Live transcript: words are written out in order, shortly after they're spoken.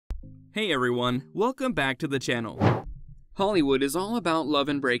Hey everyone, welcome back to the channel. Hollywood is all about love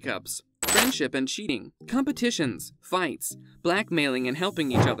and breakups, friendship and cheating, competitions, fights, blackmailing and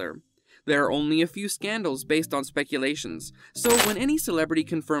helping each other. There are only a few scandals based on speculations, so when any celebrity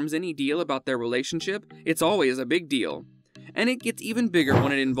confirms any deal about their relationship, it's always a big deal. And it gets even bigger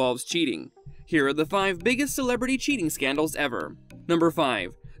when it involves cheating. Here are the 5 biggest celebrity cheating scandals ever. Number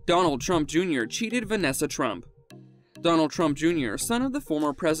 5. Donald Trump Jr. cheated Vanessa Trump. Donald Trump Jr., son of the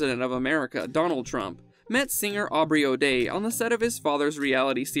former president of America, Donald Trump, met singer Aubrey O'Day on the set of his father's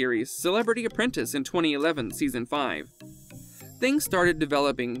reality series, Celebrity Apprentice, in 2011, Season 5. Things started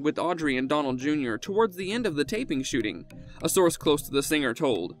developing with Audrey and Donald Jr. towards the end of the taping shooting, a source close to the singer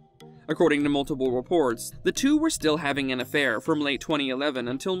told. According to multiple reports, the two were still having an affair from late 2011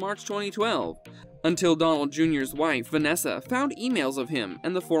 until March 2012, until Donald Jr.'s wife, Vanessa, found emails of him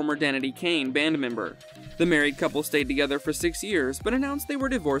and the former Danity Kane band member. The married couple stayed together for 6 years, but announced they were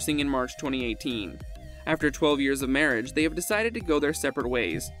divorcing in March 2018. After 12 years of marriage, they have decided to go their separate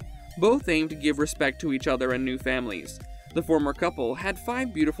ways. Both aim to give respect to each other and new families. The former couple had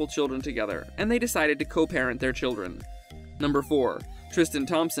 5 beautiful children together, and they decided to co-parent their children. Number 4. Tristan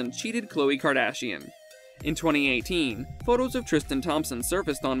Thompson cheated Khloe Kardashian. In 2018, photos of Tristan Thompson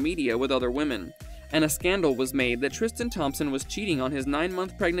surfaced on media with other women, and a scandal was made that Tristan Thompson was cheating on his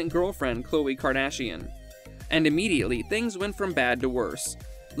 9-month pregnant girlfriend Khloe Kardashian. And immediately, things went from bad to worse.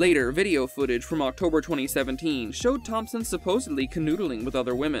 Later, video footage from October 2017 showed Thompson supposedly canoodling with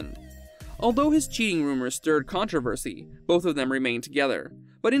other women. Although his cheating rumors stirred controversy, both of them remained together.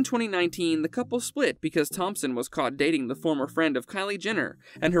 But in 2019, the couple split because Thompson was caught dating the former friend of Kylie Jenner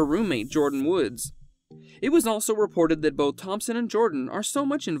and her roommate Jordyn Woods. It was also reported that both Thompson and Jordyn are so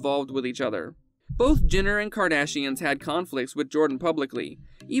much involved with each other. Both Jenner and Kardashians had conflicts with Jordyn publicly.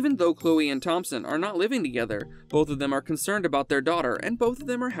 Even though Khloe and Thompson are not living together, both of them are concerned about their daughter and both of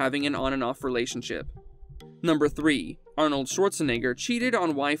them are having an on and off relationship. Number 3. Arnold Schwarzenegger cheated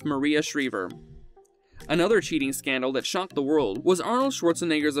on wife Maria Shriver. Another cheating scandal that shocked the world was Arnold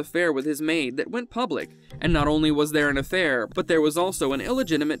Schwarzenegger's affair with his maid that went public, and not only was there an affair, but there was also an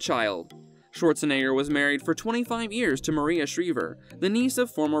illegitimate child. Schwarzenegger was married for 25 years to Maria Shriver, the niece of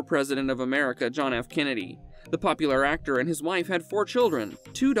former President of America John F. Kennedy. The popular actor and his wife had 4 children,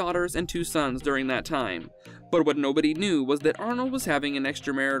 2 daughters and 2 sons during that time. But what nobody knew was that Arnold was having an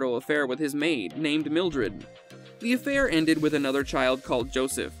extramarital affair with his maid, named Mildred. The affair ended with another child called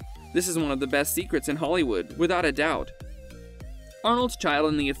Joseph. This is one of the best secrets in Hollywood, without a doubt. Arnold's child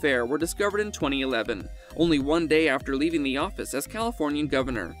and the affair were discovered in 2011, only 1 day after leaving the office as Californian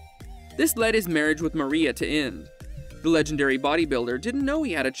governor. This led his marriage with Maria to end. The legendary bodybuilder didn't know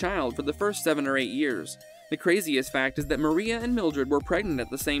he had a child for the first 7 or 8 years. The craziest fact is that Maria and Mildred were pregnant at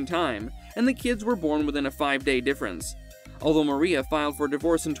the same time, and the kids were born within a 5-day difference. Although Maria filed for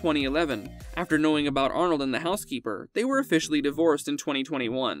divorce in 2011, after knowing about Arnold and the housekeeper, they were officially divorced in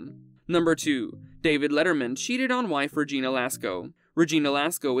 2021. Number 2. David Letterman cheated on wife Regina Lasko. Regina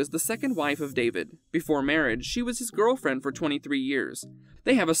Lasko is the second wife of David. Before marriage, she was his girlfriend for 23 years.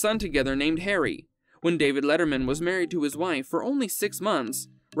 They have a son together named Harry. When David Letterman was married to his wife for only 6 months,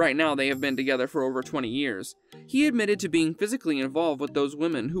 right now they have been together for over 20 years, he admitted to being physically involved with those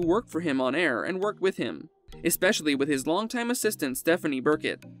women who worked for him on air and worked with him, especially with his longtime assistant Stephanie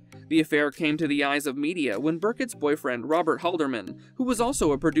Burkett. The affair came to the eyes of media when Burkett's boyfriend Robert Halderman, who was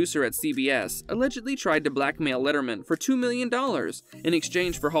also a producer at CBS, allegedly tried to blackmail Letterman for $2 million in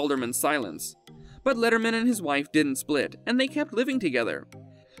exchange for Halderman's silence. But Letterman and his wife didn't split, and they kept living together.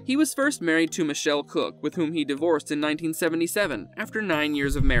 He was first married to Michelle Cook, with whom he divorced in 1977 after 9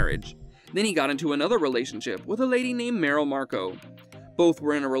 years of marriage. Then he got into another relationship with a lady named Meryl Marco. Both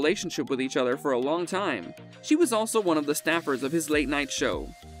were in a relationship with each other for a long time. She was also one of the staffers of his late-night show.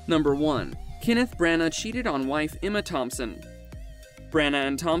 Number 1. Kenneth Branagh cheated on wife Emma Thompson. Branagh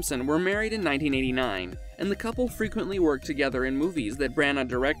and Thompson were married in 1989, and the couple frequently worked together in movies that Branagh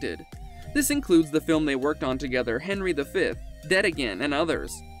directed. This includes the film they worked on together, Henry V, Dead Again, and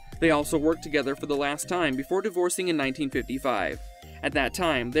others. They also worked together for the last time before divorcing in 1955. At that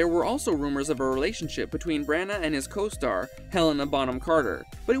time, there were also rumors of a relationship between Branagh and his co-star, Helena Bonham Carter,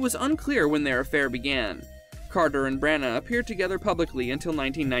 but it was unclear when their affair began. Carter and Branagh appeared together publicly until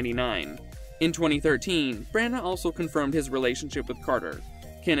 1999. In 2013, Branagh also confirmed his relationship with Carter.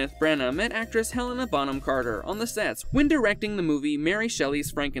 Kenneth Branagh met actress Helena Bonham Carter on the sets when directing the movie Mary Shelley's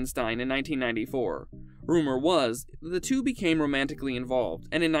Frankenstein in 1994. Rumor was that the two became romantically involved,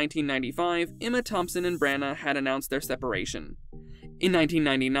 and in 1995, Emma Thompson and Branagh had announced their separation. In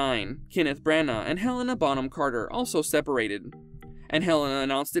 1999, Kenneth Branagh and Helena Bonham Carter also separated, and Helena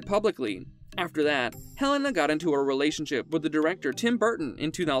announced it publicly. After that, Helena got into a relationship with the director Tim Burton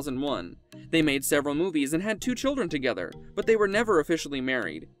in 2001. They made several movies and had 2 children together, but they were never officially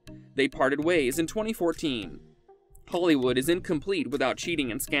married. They parted ways in 2014. Hollywood is incomplete without cheating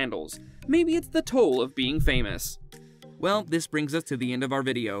and scandals. Maybe it's the toll of being famous. Well, this brings us to the end of our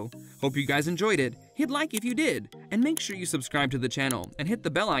video. Hope you guys enjoyed it. Hit like if you did, and make sure you subscribe to the channel and hit the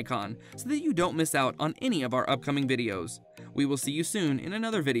bell icon so that you don't miss out on any of our upcoming videos. We will see you soon in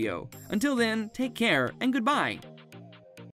another video. Until then, take care and goodbye.